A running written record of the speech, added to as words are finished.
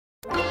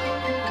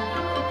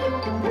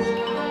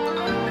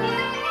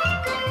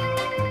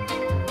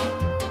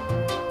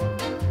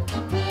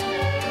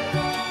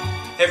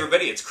Hey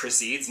everybody, it's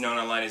Chris Eads, known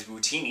online as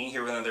Wootini,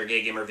 here with another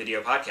Gay Gamer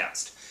video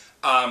podcast.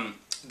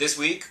 This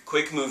week,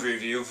 quick movie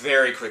review,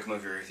 very quick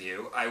movie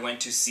review. I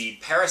went to see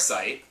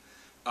Parasite,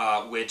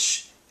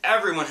 which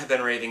everyone had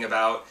been raving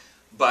about,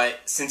 but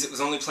since it was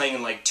only playing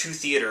in like two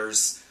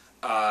theaters,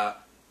 well,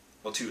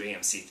 two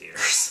AMC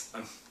theaters,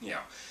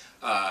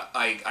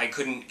 I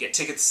couldn't get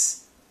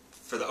tickets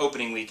for the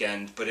opening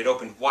weekend, but it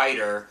opened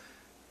wider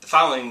the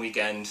following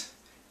weekend,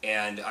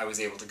 and I was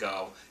able to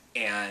go,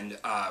 and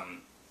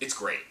it's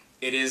great.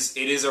 It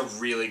is a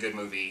really good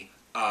movie.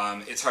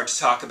 It's hard to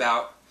talk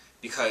about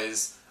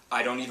because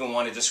I don't even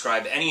want to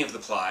describe any of the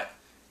plot.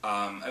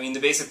 I mean, the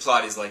basic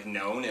plot is like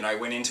known, and I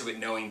went into it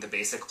knowing the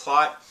basic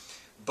plot,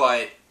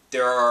 but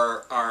there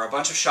are a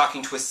bunch of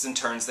shocking twists and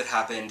turns that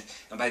happened,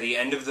 and by the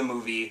end of the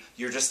movie,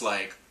 you're just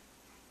like,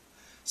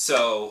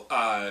 so,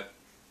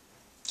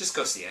 just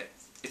go see it.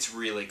 It's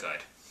really good.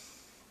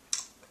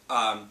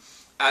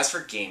 As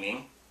for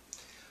gaming,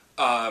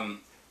 I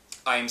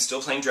am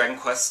still playing Dragon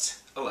Quest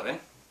XI.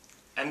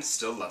 I'm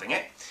still loving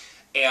it.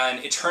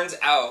 And it turns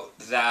out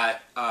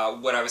that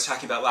what I was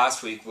talking about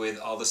last week with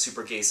all the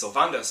super gay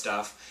Sylvando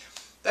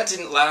stuff, that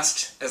didn't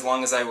last as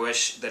long as I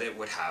wish that it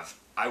would have.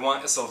 I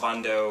want a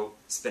Sylvando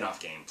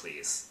spin-off game,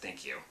 please.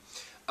 Thank you.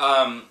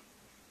 But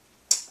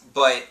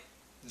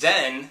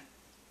then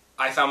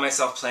I found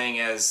myself playing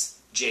as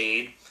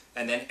Jade,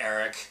 and then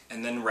Eric,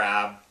 and then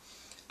Rab.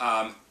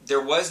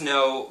 There was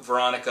no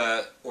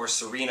Veronica or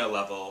Serena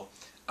level,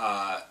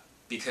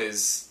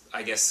 because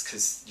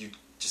you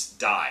just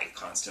die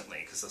constantly,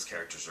 because those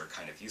characters are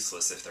kind of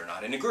useless if they're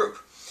not in a group.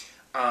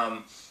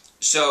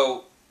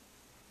 So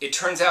it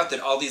turns out that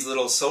all these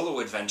little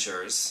solo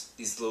adventures,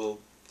 these little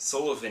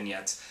solo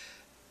vignettes,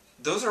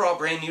 those are all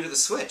brand new to the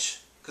Switch.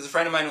 Because a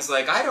friend of mine was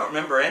like, I don't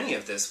remember any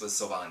of this with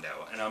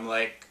Sylvando. And I'm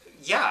like,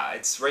 yeah,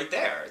 it's right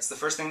there. It's the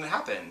first thing that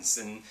happens.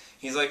 And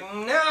he's like,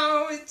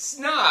 no, it's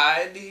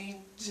not.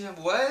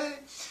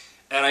 What?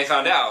 And I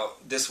found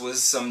out this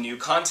was some new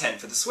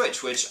content for the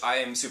Switch, which I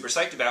am super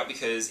psyched about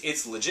because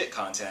it's legit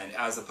content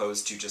as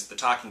opposed to just the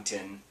Talking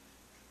Tin,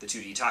 the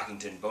 2D Talking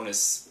Tin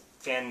bonus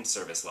fan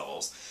service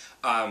levels.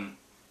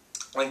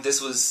 Like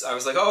this was, I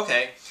was like, oh,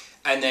 okay.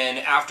 And then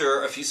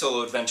after a few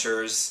solo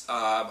adventures,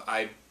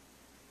 I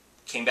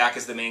came back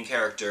as the main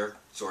character,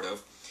 sort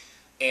of.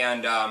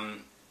 And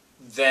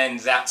then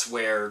that's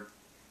where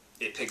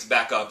it picks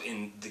back up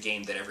in the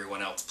game that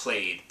everyone else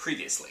played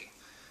previously.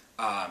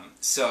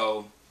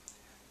 So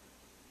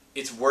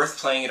it's worth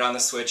playing it on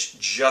the Switch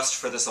just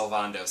for the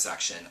Sylvando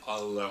section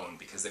alone,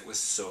 because it was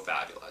so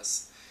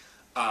fabulous.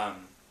 But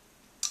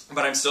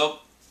I'm still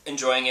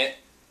enjoying it.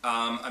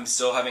 I'm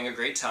still having a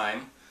great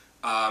time.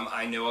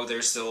 I know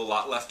there's still a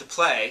lot left to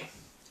play.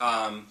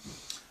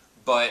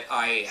 But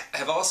I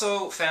have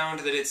also found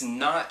that it's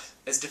not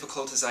as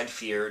difficult as I'd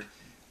feared.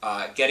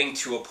 Getting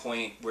to a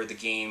point where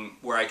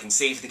where I can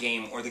save the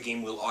game, or the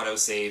game will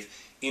autosave,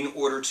 in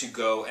order to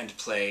go and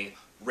play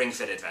Ring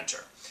Fit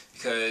Adventure.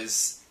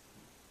 Because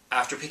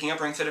after picking up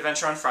Ring Fit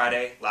Adventure on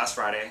last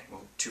Friday,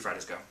 well, 2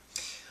 Fridays ago,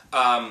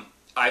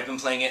 I've been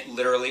playing it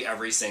literally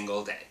every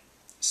single day.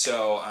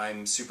 So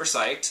I'm super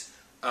psyched.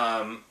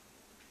 I'm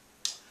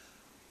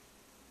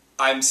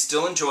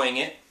still enjoying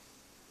it.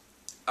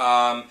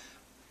 My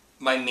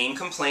main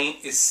complaint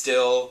is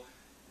still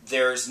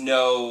there's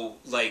no,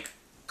 like,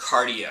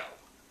 cardio.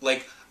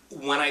 Like,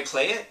 when I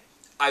play it,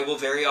 I will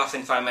very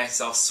often find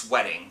myself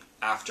sweating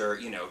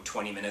after,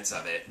 20 minutes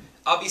of it.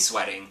 I'll be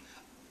sweating.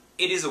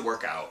 It is a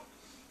workout.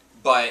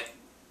 But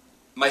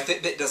my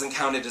Fitbit doesn't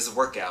count it as a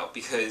workout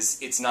because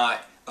it's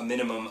not a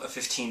minimum of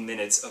 15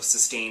 minutes of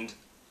sustained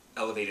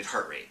elevated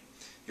heart rate.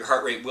 Your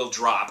heart rate will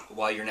drop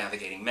while you're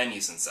navigating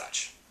menus and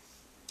such.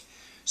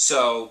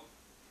 So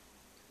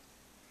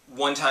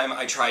one time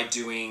I tried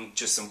doing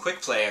just some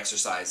quick play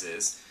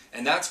exercises,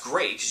 and that's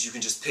great because you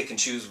can just pick and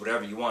choose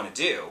whatever you want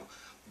to do,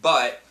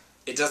 but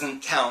it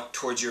doesn't count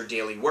towards your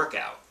daily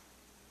workout,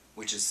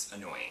 which is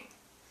annoying.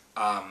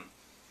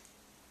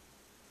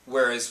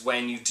 Whereas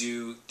when you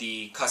do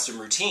the custom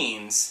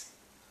routines,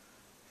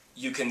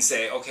 you can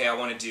say, okay, I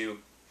want to do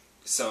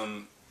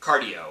some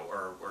cardio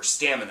or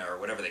stamina or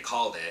whatever they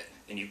called it,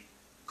 and you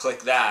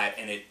click that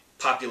and it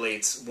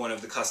populates one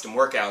of the custom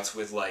workouts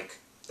with like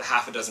the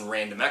half a dozen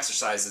random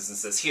exercises and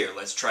says, here,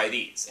 let's try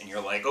these. And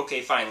you're like,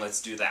 okay, fine,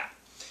 let's do that.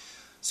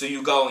 So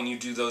you go and you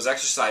do those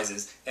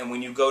exercises, and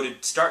when you go to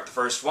start the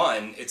first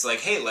one, it's like,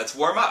 hey, let's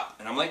warm up.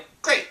 And I'm like,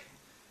 great.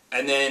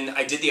 And then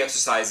I did the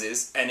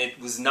exercises, and it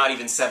was not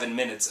even 7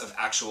 minutes of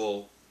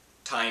actual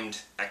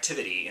timed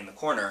activity in the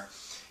corner.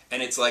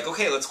 And it's like,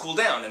 okay, let's cool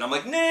down. And I'm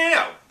like,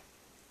 no.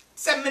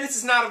 7 minutes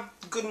is not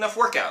a good enough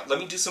workout. Let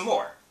me do some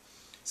more.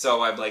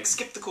 So I'm like,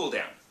 skip the cool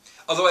down.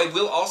 Although I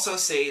will also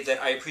say that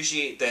I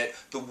appreciate that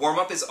the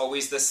warm-up is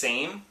always the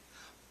same,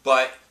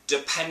 but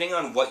depending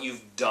on what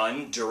you've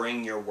done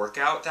during your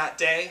workout that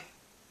day,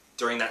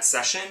 during that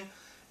session,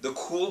 the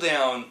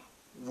cooldown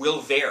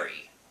will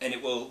vary, and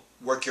it will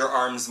work your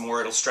arms more,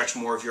 it'll stretch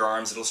more of your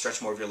arms, it'll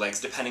stretch more of your legs,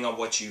 depending on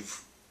what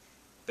you've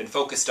been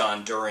focused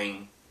on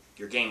during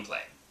your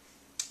gameplay.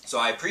 So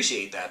I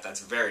appreciate that, that's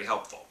very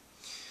helpful.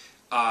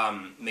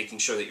 making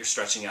sure that you're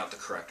stretching out the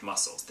correct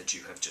muscles that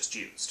you have just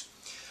used.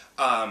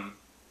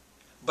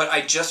 But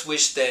I just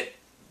wish that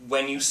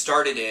when you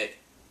started it,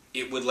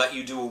 it would let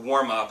you do a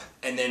warm-up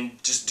and then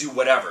just do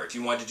whatever. If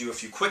you wanted to do a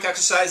few quick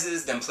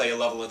exercises, then play a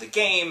level of the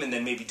game, and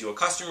then maybe do a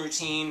custom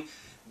routine,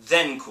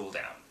 then cool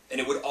down.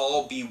 And it would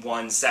all be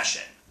one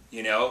session,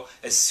 you know?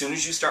 As soon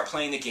as you start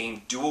playing the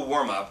game, do a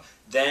warm-up,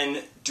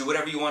 then do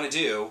whatever you want to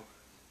do,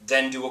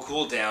 then do a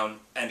cool down,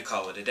 and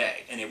call it a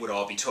day. And it would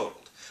all be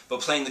totaled. But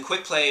playing the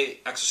quick play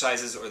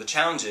exercises or the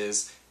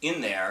challenges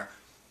in there,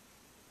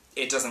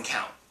 it doesn't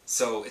count.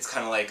 So it's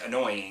kind of like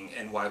annoying,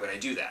 and why would I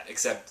do that?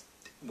 Except,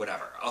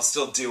 whatever. I'll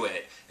still do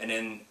it, and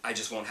then I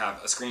just won't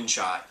have a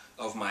screenshot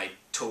of my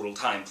total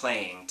time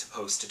playing to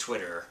post to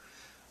Twitter,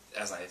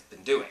 as I've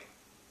been doing.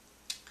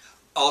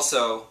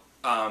 Also,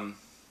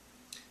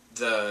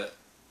 the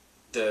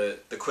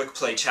quick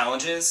play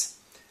challenges,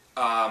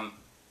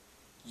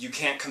 you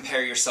can't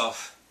compare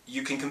yourself.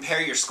 You can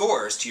compare your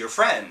scores to your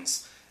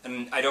friends,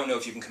 and I don't know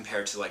if you can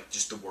compare to like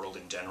just the world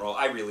in general.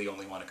 I really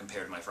only want to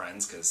compare to my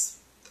friends because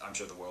I'm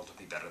sure the world would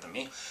be better than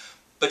me.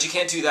 But you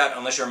can't do that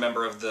unless you're a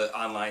member of the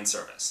online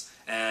service.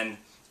 And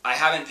I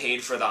haven't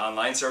paid for the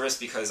online service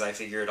because I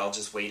figured I'll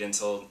just wait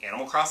until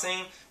Animal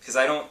Crossing, because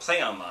I don't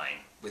play online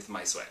with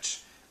my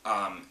Switch.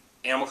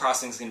 Animal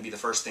Crossing is going to be the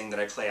first thing that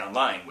I play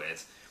online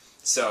with.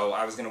 So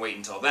I was going to wait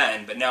until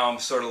then, but now I'm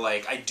sort of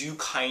like, I do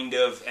kind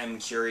of am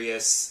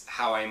curious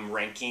how I'm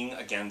ranking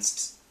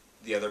against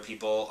the other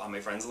people on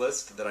my friends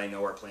list that I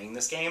know are playing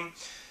this game.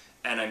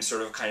 And I'm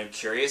sort of kind of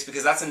curious,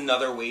 because that's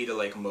another way to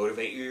like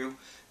motivate you,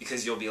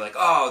 because you'll be like,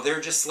 oh, they're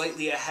just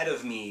slightly ahead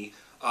of me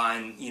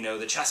on, you know,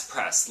 the chest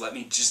press. Let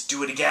me just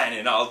do it again,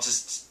 and I'll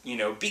just, you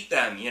know, beat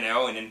them, you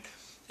know, and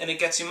it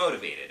gets you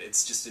motivated.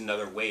 It's just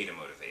another way to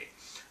motivate.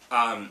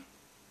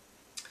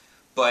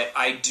 But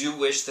I do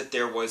wish that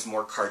there was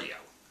more cardio,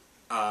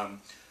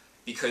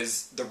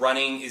 because the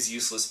running is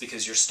useless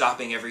because you're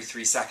stopping every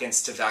 3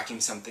 seconds to vacuum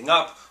something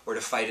up, or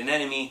to fight an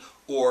enemy,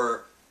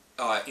 or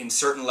in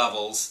certain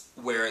levels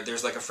where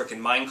there's like a frickin'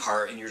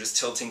 minecart and you're just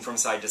tilting from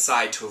side to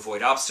side to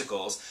avoid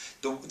obstacles.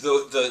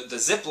 The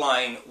zip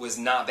line was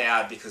not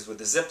bad, because with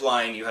the zip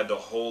line you had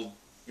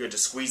to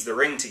squeeze the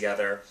ring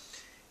together,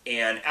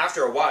 and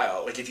after a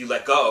while, like if you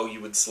let go, you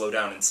would slow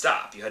down and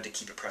stop. You had to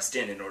keep it pressed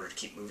in order to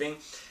keep moving.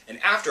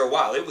 And after a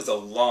while, it was a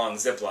long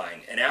zip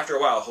line, and after a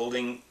while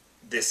holding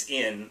this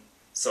in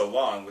so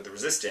long with the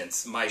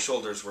resistance, my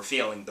shoulders were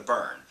feeling the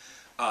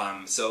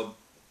burn. So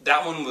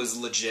that one was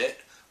legit.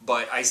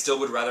 But I still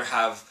would rather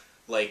have,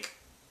 like,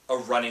 a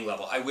running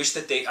level. I wish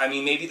that I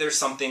mean, maybe there's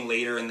something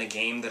later in the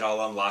game that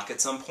I'll unlock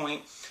at some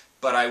point,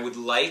 but I would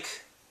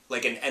like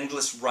an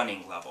endless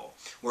running level,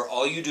 where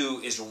all you do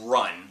is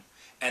run,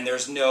 and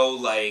there's no,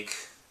 like,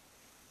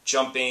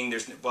 jumping.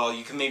 Well,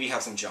 you can maybe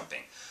have some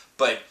jumping,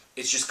 but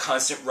it's just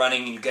constant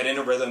running, and you get in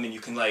a rhythm, and you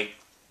can, like,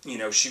 you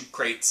know, shoot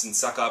crates and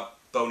suck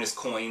up bonus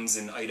coins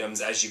and items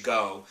as you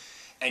go,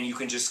 and you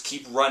can just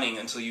keep running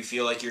until you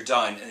feel like you're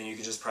done, and then you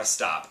can just press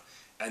stop.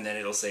 And then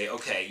it'll say,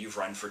 okay, you've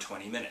run for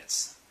 20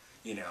 minutes,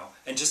 you know.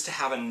 And just to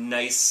have a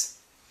nice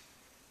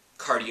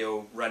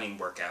cardio running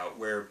workout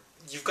where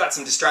you've got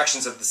some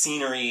distractions of the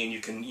scenery and you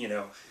can, you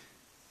know,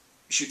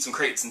 shoot some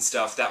crates and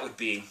stuff, that would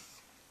be,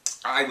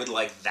 I would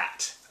like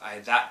that.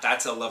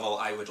 That's a level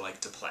I would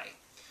like to play.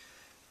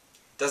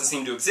 Doesn't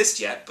seem to exist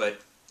yet,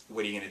 but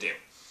what are you going to do?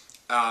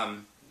 I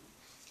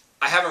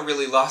haven't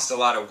really lost a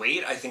lot of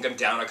weight. I think I'm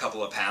down a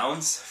couple of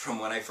pounds from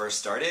when I first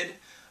started.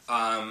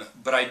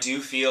 But I do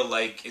feel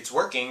like it's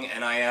working,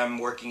 and I am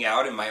working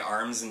out, and my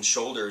arms and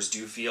shoulders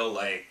do feel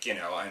like, you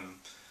know,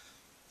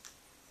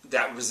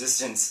 that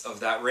resistance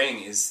of that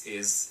ring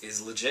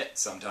is legit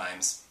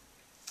sometimes.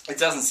 It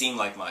doesn't seem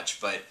like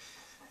much, but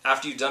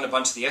after you've done a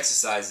bunch of the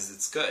exercises,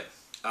 it's good.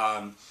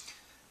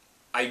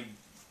 I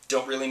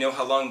don't really know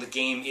how long the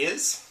game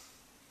is.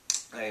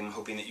 I'm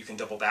hoping that you can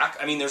double back.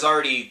 I mean, there's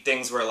already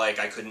things where, like,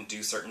 I couldn't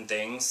do certain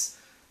things,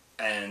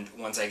 and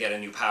once I get a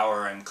new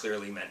power, I'm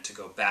clearly meant to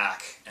go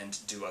back and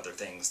do other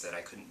things that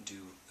I couldn't do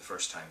the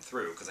first time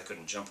through, because I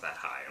couldn't jump that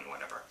high and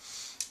whatever.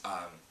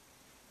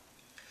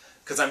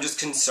 Because I'm just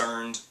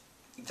concerned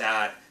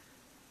that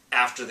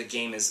after the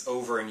game is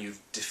over and you've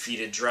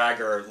defeated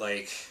Dragger,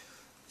 like,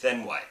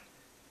 then what?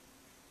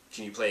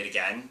 Can you play it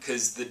again?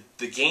 Because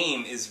the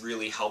game is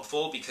really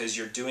helpful because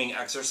you're doing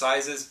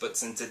exercises, but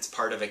since it's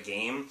part of a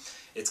game,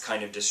 it's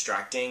kind of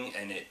distracting,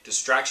 and it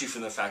distracts you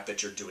from the fact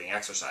that you're doing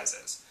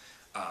exercises.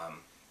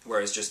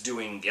 Whereas just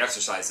doing the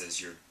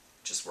exercises, you're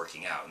just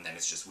working out, and then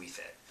it's just Wii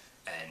Fit.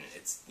 And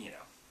it's, you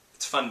know,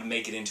 it's fun to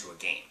make it into a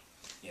game,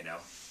 you know?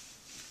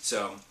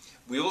 So,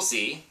 we will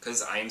see,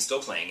 because I am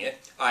still playing it.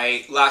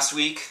 Last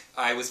week,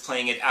 I was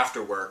playing it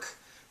after work,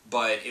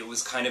 but it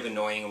was kind of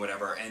annoying and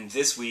whatever, and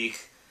this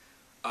week,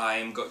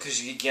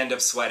 because you end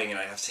up sweating and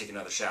I have to take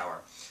another shower.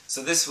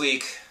 So this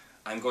week,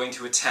 I'm going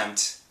to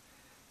attempt,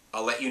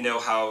 I'll let you know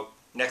how,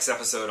 next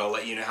episode I'll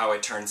let you know how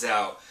it turns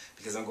out,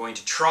 because I'm going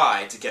to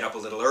try to get up a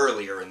little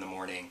earlier in the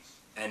morning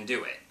and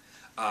do it.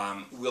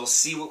 We'll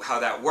see how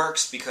that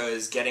works,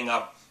 because getting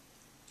up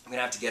I'm going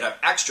to have to get up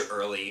extra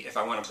early if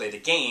I want to play the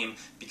game,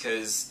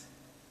 because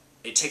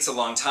it takes a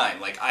long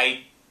time. Like,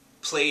 I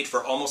played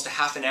for almost a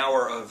half an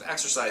hour of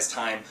exercise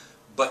time,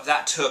 but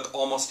that took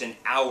almost an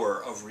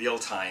hour of real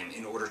time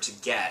in order to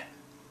get,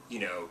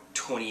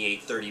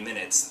 28, 30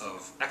 minutes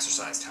of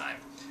exercise time.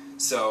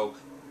 So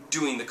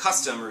doing the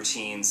custom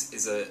routines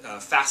is a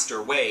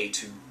faster way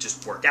to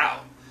just work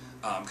out,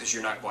 because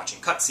you're not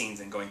watching cutscenes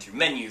and going through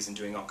menus and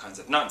doing all kinds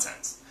of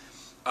nonsense.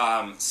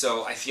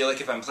 So I feel like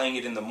if I'm playing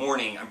it in the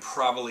morning, I'm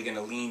probably going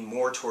to lean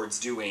more towards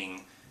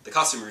doing the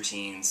custom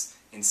routines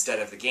instead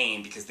of the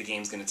game, because the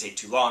game's going to take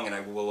too long and I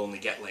will only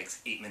get like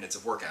 8 minutes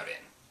of workout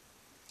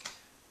in.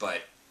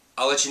 But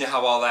I'll let you know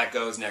how all that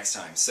goes next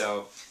time.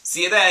 So,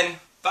 see you then!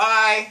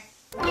 Bye!